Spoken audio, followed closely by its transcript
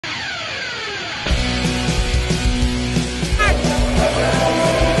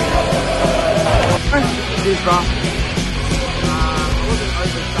Cheers, bro. Wasn't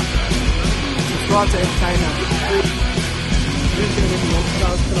over. Subscribe to Entertainer. Who's going to win the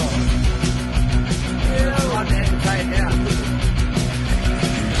All-Stars tonight? Yeah, I like to entertain now.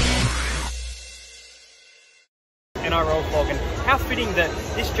 NRL vlog, and how fitting that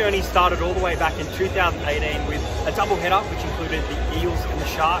this journey started all the way back in 2018 with a double header which included the Eels and the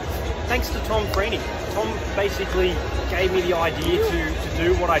Sharks. Thanks to Tom Freeney. Tom basically gave me the idea to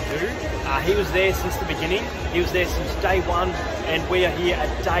do what I do. He was there since the beginning. He was there since day one, and we are here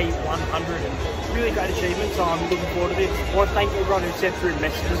at day 100. And really great achievement, so I'm looking forward to this. I want to thank everyone who sent through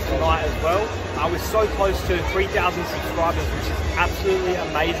messages tonight as well. We're so close to 3,000 subscribers, which is absolutely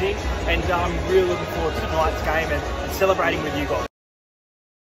amazing, and I'm really looking forward to tonight's game and celebrating with you guys.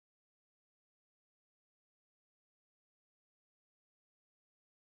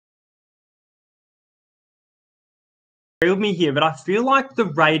 With me here, but I feel like the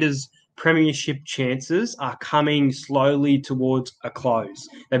Raiders' premiership chances are coming slowly towards a close.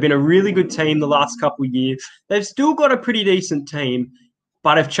 They've been a really good team the last couple of years. They've still got a pretty decent team,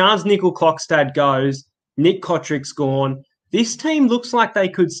 but if Charnze Nicoll-Klokstad goes, Nick Cotric's gone, this team looks like they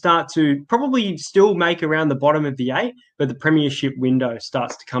could start to probably still make around the bottom of the 8, but the premiership window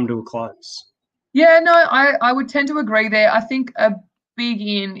starts to come to a close. Yeah, no, I would tend to agree there. I think a big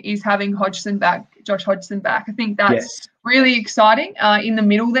in is having Hodgson back, Josh Hodgson back. I think that's really exciting in the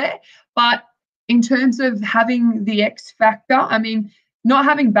middle there. But in terms of having the X factor, I mean, not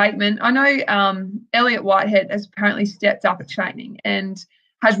having Bateman, I know Elliott Whitehead has apparently stepped up at training and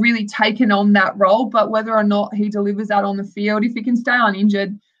has really taken on that role, but whether or not he delivers that on the field, if he can stay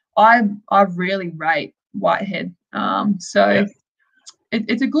uninjured, I really rate Whitehead. It's a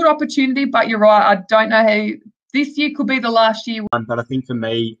good opportunity, but you're right. I don't know how this year could be the last year. But I think for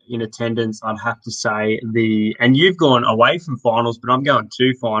me, in attendance, I'd have to say and you've gone away from finals, but I'm going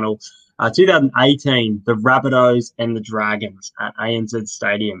to final. 2018, the Rabbitohs and the Dragons at ANZ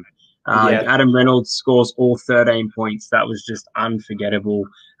Stadium. Adam Reynolds scores all 13 points. That was just unforgettable.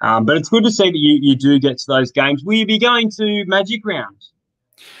 But it's good to see that you do get to those games. Will you be going to Magic Round?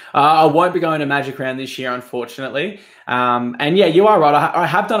 I won't be going to Magic Round this year, unfortunately. And yeah, you are right. I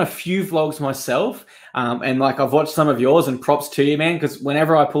have done a few vlogs myself. And like I've watched some of yours, and props to you, man, because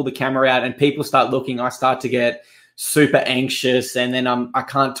whenever I pull the camera out and people start looking, I start to get super anxious, and then I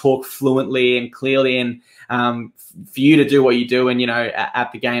can't talk fluently and clearly. And for you to do what you do, and you know,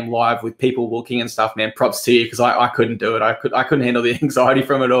 at the game live with people looking and stuff, man, props to you, because I couldn't do it. I couldn't handle the anxiety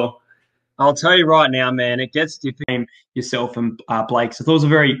from it all. I'll tell you right now, man, it gets different. Yourself and Blake. So I thought it was a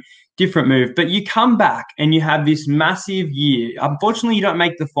very different move. But you come back and you have this massive year. Unfortunately, you don't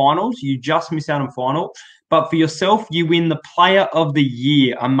make the finals. You just miss out on final. But for yourself, you win the Player of the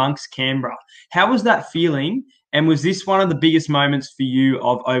Year amongst Canberra. How was that feeling? And was this one of the biggest moments for you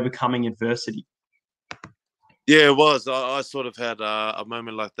of overcoming adversity? Yeah, it was. I sort of had a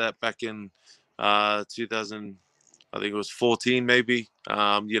moment like that back in 2000. I think it was 14, maybe.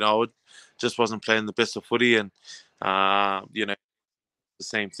 You know, I just wasn't playing the best of footy, and you know, the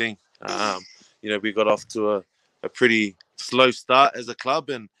same thing. You know, we got off to a pretty slow start as a club,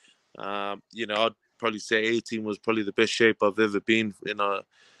 and you know, I'd probably say 18 was probably the best shape I've ever been in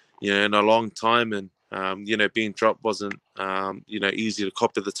in a long time, and you know, being dropped wasn't you know, easy to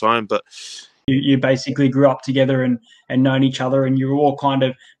cop at the time, but. You basically grew up together and known each other, and you were all kind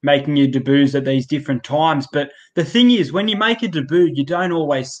of making your debuts at these different times. But the thing is, when you make a debut, you don't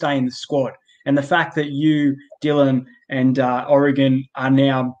always stay in the squad. And the fact that you, Dylan, and Oregon are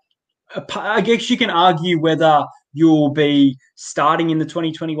now, I guess you can argue whether you'll be starting in the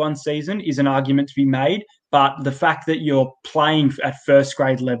 2021 season is an argument to be made. But the fact that you're playing at first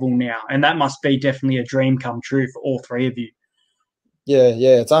grade level now, and that must be definitely a dream come true for all three of you. Yeah,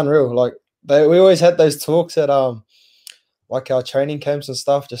 it's unreal. Like, we always had those talks at like our training camps and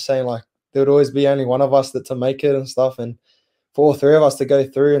stuff, just saying like there would always be only one of us to make it and stuff, and for all three of us to go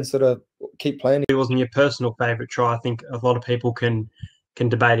through and sort of keep playing. It wasn't your personal favourite try. I think a lot of people can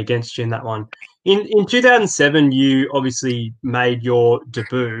debate against you in that one. In 2007, you obviously made your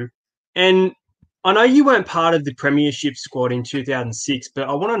debut, and I know you weren't part of the premiership squad in 2006, but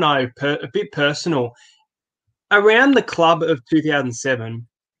I want to know a bit personal around the club of 2007.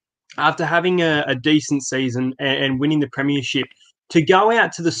 After having a decent season and winning the premiership, to go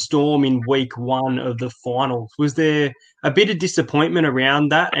out to the Storm in week 1 of the finals, was there a bit of disappointment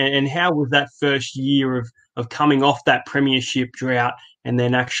around that? And how was that first year of coming off that premiership drought and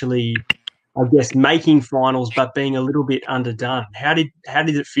then actually, I guess, making finals but being a little bit underdone? How did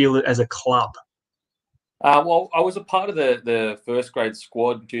it feel as a club? Well, I was a part of the first grade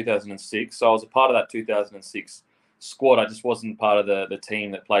squad in 2006, so I was a part of that 2006 squad. I just wasn't part of the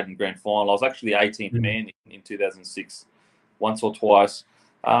team that played in grand final. I was actually the 18th man in 2006, once or twice.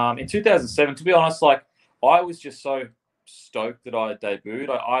 In 2007, to be honest, like I was just so stoked that I debuted.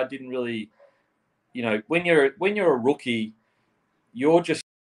 I didn't really, you know, when you're a rookie, you're just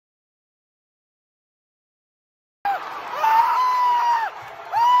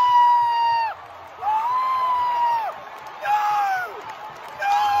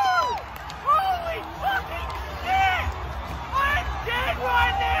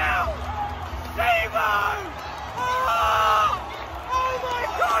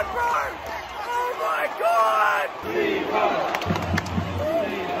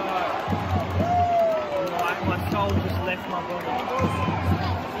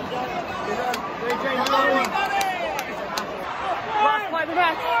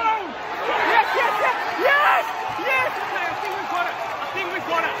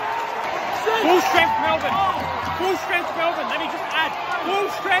full strength Melbourne. Full strength Melbourne. Let me just add. Full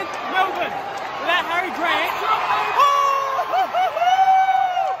strength Melbourne. Without Harry Grant.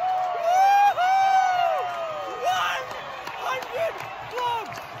 100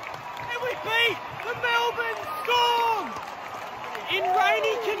 vlogs. And we beat the Melbourne Storm in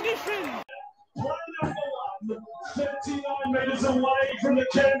rainy conditions. 79 metres away from the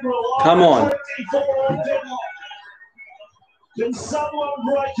Canberra line. Come on. 24 on deadline. Can someone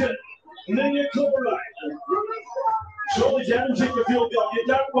break it? And then you cooperate. Surely can kick the field goal. You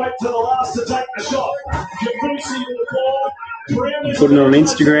don't wait till the last to take the shot. You're Brucey with the ball. Putting it on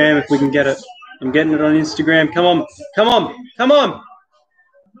Instagram if we can get it. I'm getting it on Instagram. Come on. Come on. Come on.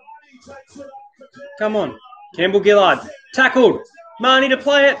 Come on. Campbell Gillard. Tackled. Marnie to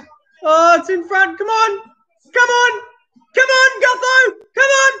play it. Oh, it's in front. Come on. Come on. Come on, Gutho.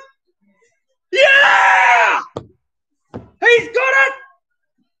 Come on. Yeah! He's got it.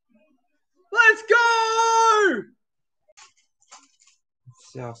 Let's go!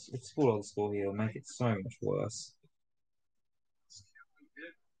 It's full on score here. It'll make it so much worse.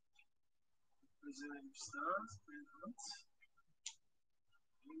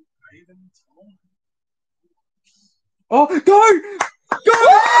 Oh, go! Go!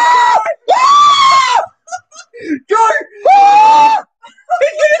 Go!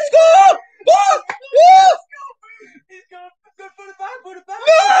 He's gonna score! He's gonna put it back, put it back. No!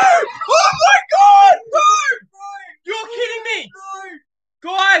 Oh my God! No! You're kidding me!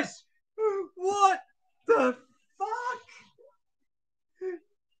 No! Guys! What the fuck?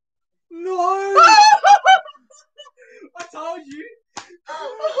 No! I told you. I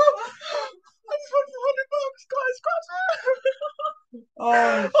just won $100, guys. Oh.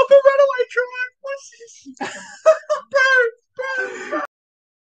 I've been runaway trying. What's this? Bro.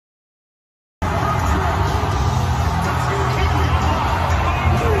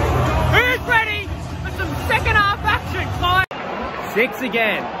 Who's ready for some second half action, Clive? 6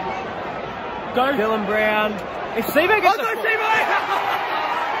 again. Go. Dylan Brown. If Seaback gets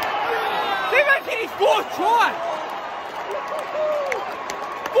Seaback's hit his 4th try.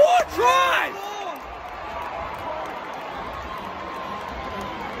 4 tries.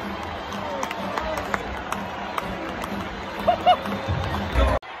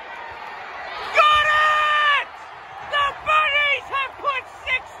 Got it! The Bunnies have put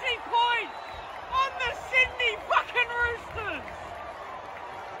 60 points on the Sydney fucking Roosters.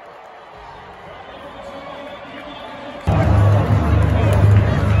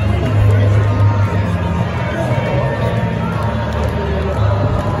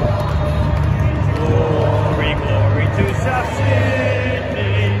 Glory to South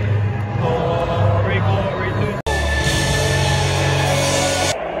Sydney. Glory to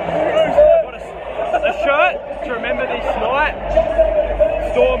a shirt to remember this night.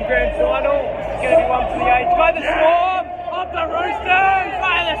 Storm Grand Final. It's going to be one for the age. Go the Storm! Up the Roosters!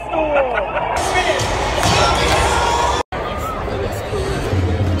 By the Storm!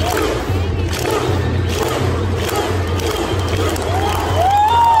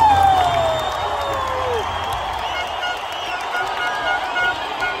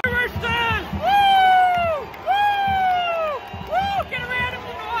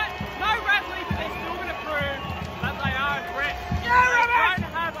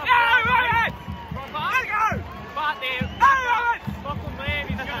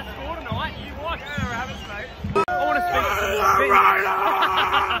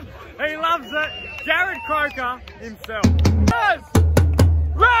 He loves it. Jared Croker himself.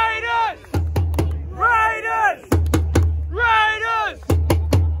 Raiders! Raiders! Raiders!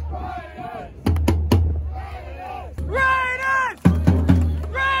 Raiders!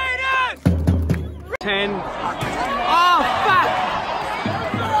 Raiders! 10. Oh, fuck!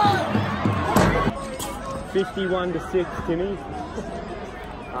 51-6, Timmy.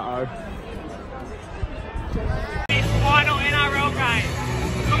 Uh-oh. This final NRL game.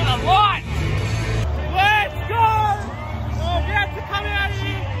 Look at the light. Let's go! Oh, we have to come out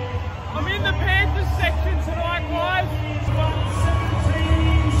here. I'm in the Panthers section tonight, guys.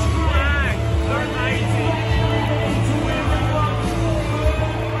 They're amazing.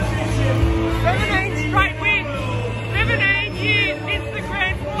 17 straight wins. 17 years since the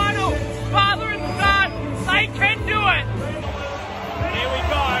grand final. Father and son, they can do it. Here we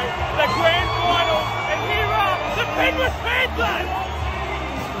go, the grand final, and here are the Penrith Panthers.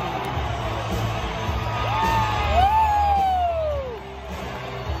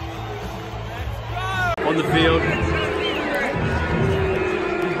 On the field.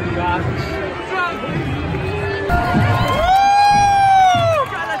 Go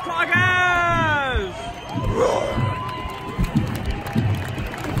the Tigers!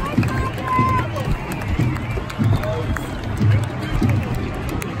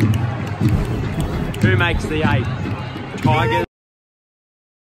 Who makes the 8? Tigers.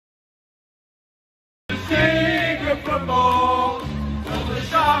 Secret football, the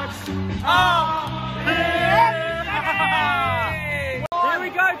Sharks are here! Here we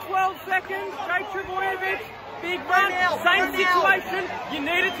go, 12 seconds. Jake Trbojevic, big run, same situation. You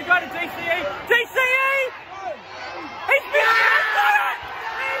needed to go to DCE. DCE! He's got it!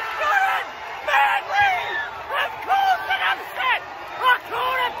 He's got it! Manly have caused an upset! I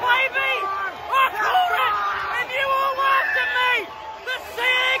called it, baby! I called it! And you all laughed at me! The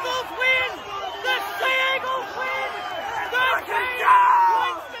Sea Eagles win! The Sea Eagles win! 13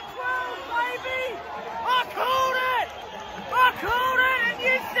 points to 12, baby! I called it! I called it and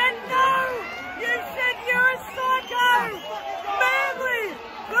you said no! You said you're a psycho! Manly,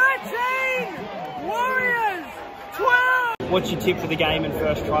 13! Warriors, 12! What's your tip for the game and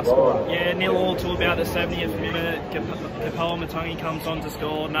first try scorer? Yeah, 0-0 till about the 70th minute. Kapala Matangi comes on to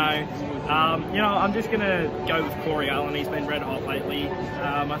score. No. You know, I'm just going to go with Corey Allen. He's been red hot lately.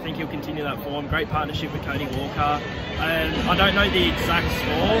 I think he'll continue that form. Great partnership with Cody Walker. And I don't know the exact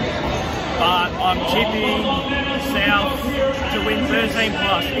score, but I'm tipping South to win 13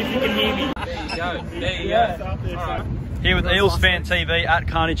 plus, if you can hear me. There you go. There you go. All right. Here with Eels Fan TV at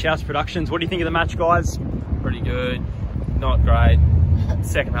Carnage House Productions. What do you think of the match, guys? Pretty good. Not great.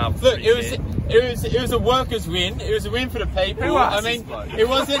 Second half. Look, it was a workers' win. It was a win for the people. I mean, it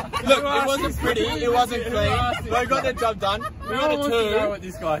wasn't. Look, it wasn't pretty. It wasn't clean. But we got the job done. We got a 2. I know what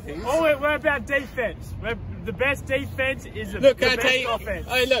this guy thinks. Oh, we're about defense. The best defense is the best offense.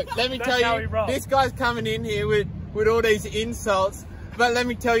 Hey, look. Let me tell you, this guy's coming in here with all these insults. But let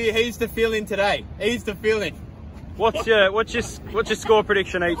me tell you, he's the feeling today. He's the feeling. What's your score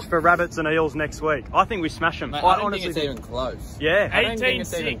prediction each for Rabbits and Eels next week? I think we smash them. Mate, I don't think it's even close. Yeah,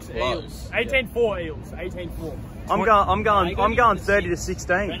 18-6 Eels. 18-4 Eels. 18-4. I'm going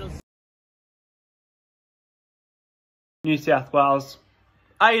 30-16. New South Wales,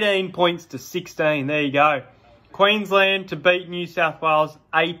 18 points to 16. There you go. Queensland to beat New South Wales,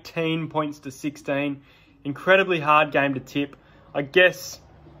 18 points to 16. Incredibly hard game to tip. I guess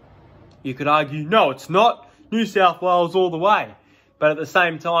you could argue, no, it's not. New South Wales all the way. But at the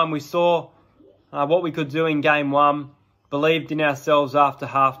same time, we saw what we could do in game 1, believed in ourselves after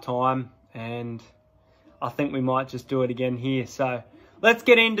half-time, and I think we might just do it again here. So let's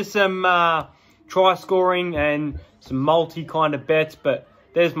get into some try scoring and some multi kind of bets. But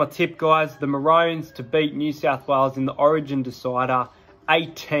there's my tip, guys. The Maroons to beat New South Wales in the Origin decider,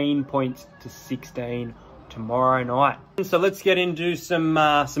 18 points to 16 tomorrow night. So let's get into some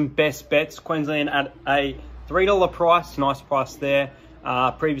best bets. Queensland at a $3 price, nice price there.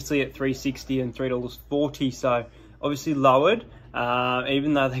 Previously at $3.60 and $3.40, so obviously lowered,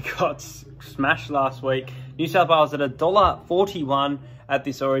 even though they got smashed last week. New South Wales at $1.41 at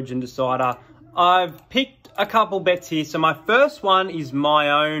this Origin decider. I've picked a couple bets here. So my first one is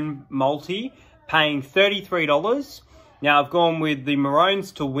my own multi, paying $33. Now I've gone with the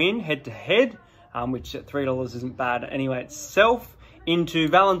Maroons to win head-to-head, which at $3 isn't bad anyway itself. Into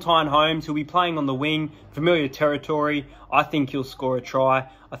Valentine Holmes, who'll be playing on the wing, familiar territory. I think he'll score a try.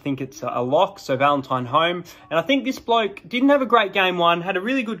 I think it's a lock, so Valentine home. And I think this bloke didn't have a great game 1, had a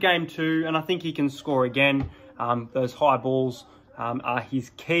really good game 2, and I think he can score again. Those high balls are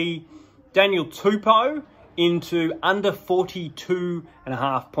his key. Daniel Tupou into under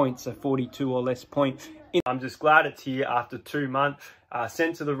 42.5 points, so 42 or less points. I'm just glad it's here after 2 months.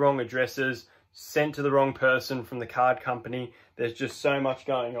 Sent to the wrong addresses, sent to the wrong person from the card company. There's just so much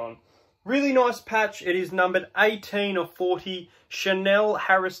going on. Really nice patch. It is numbered 18 of 40. Chanel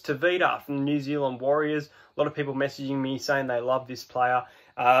Harris-Tavita from the New Zealand Warriors. A lot of people messaging me saying they love this player.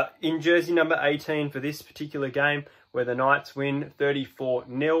 In jersey number 18 for this particular game, where the Knights win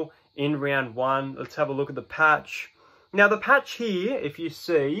 34-0 in round 1. Let's have a look at the patch. Now, the patch here, if you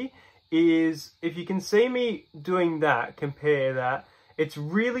see, is, if you can see me doing that, compare that, it's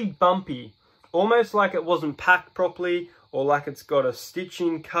really bumpy. Almost like it wasn't packed properly, or like it's got a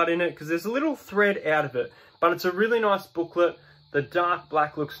stitching cut in it, because there's a little thread out of it. But it's a really nice booklet. The dark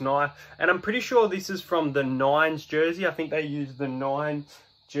black looks nice. And I'm pretty sure this is from the 9s jersey. I think they used the 9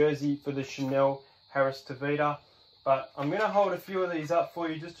 jersey for the Chanel Harris Tavita. But I'm going to hold a few of these up for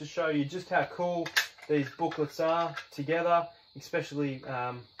you just to show you just how cool these booklets are together, especially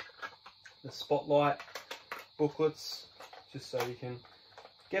the Spotlight booklets, just so you can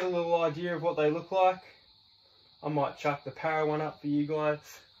get a little idea of what they look like. I might chuck the Para one up for you guys,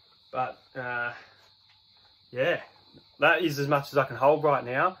 but yeah, that is as much as I can hold right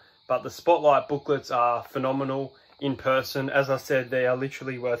now. But the Spotlight booklets are phenomenal in person. As I said, they are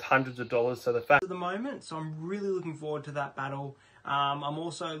literally worth hundreds of dollars. So the fact at the moment, so I'm really looking forward to that battle. I'm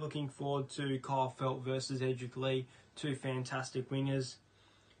also looking forward to Kyle Feldt versus Edric Lee, two fantastic wingers.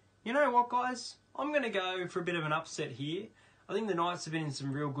 You know what, guys? I'm going to go for a bit of an upset here. I think the Knights have been in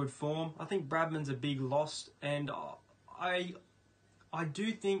some real good form. I think Bradman's a big loss, and I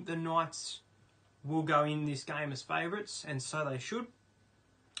do think the Knights will go in this game as favourites, and so they should.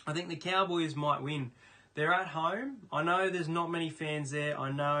 I think the Cowboys might win. They're at home. I know there's not many fans there.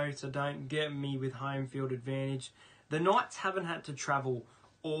 I know, so don't get me with home field advantage. The Knights haven't had to travel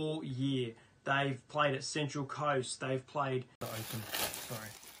all year. They've played at Central Coast. They've played... Sorry.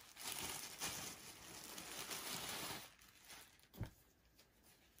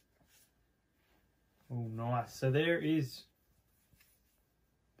 Oh, nice. So there is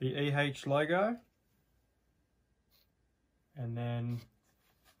the EH logo. And then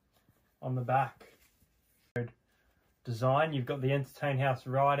on the back, design, you've got the Entertain House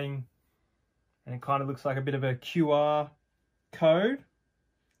writing, and it kind of looks like a bit of a QR code.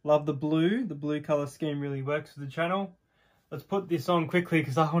 Love the blue colour scheme really works for the channel. Let's put this on quickly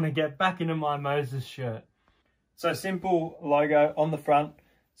because I want to get back into my Moses shirt. So simple logo on the front,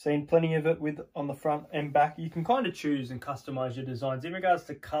 seen plenty of it with on the front and back. You can kind of choose and customise your designs. In regards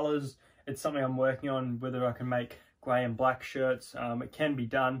to colours, it's something I'm working on, whether I can make grey and black shirts. It can be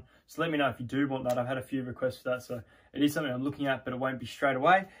done, so let me know if you do want that. I've had a few requests for that, so it is something I'm looking at, but it won't be straight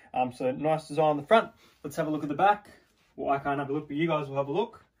away. So nice design on the front. Let's have a look at the back. Well, I can't have a look, but you guys will have a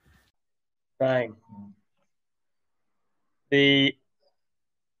look. Bang. The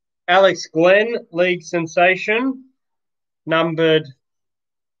Alex Glenn League Sensation, numbered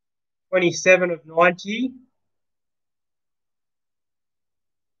 27 of 90.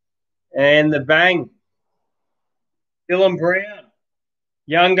 And the bang. Dylan Brown,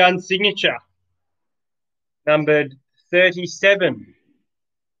 Young Gun Signature, numbered 37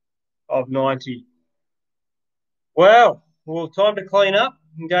 of 90. Well, time to clean up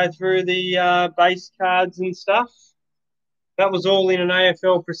and go through the base cards and stuff. That was all in an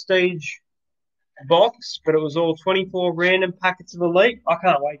AFL Prestige box, but it was all 24 random packets of Elite. I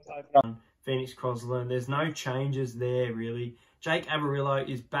can't wait to open up Phoenix Crosland. There's no changes there, really. Jake Amarillo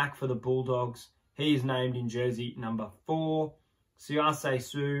is back for the Bulldogs. He is named in jersey number 4. Siase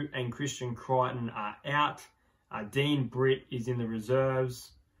Su and Christian Crichton are out. Dean Britt is in the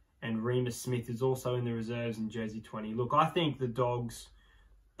reserves. And Remus Smith is also in the reserves in jersey 20. Look, I think the Dogs,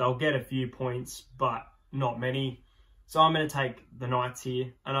 they'll get a few points, but not many. So I'm going to take the Knights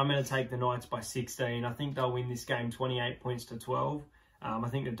here. And I'm going to take the Knights by 16. I think they'll win this game 28 points to 12. I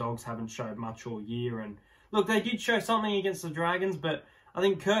think the Dogs haven't showed much all year. And look, they did show something against the Dragons, but I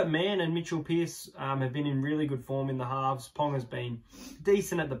think Kurt Mann and Mitchell Pearce have been in really good form in the halves. Ponga's been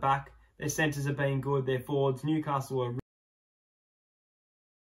decent at the back. Their centres have been good. Their forwards, Newcastle are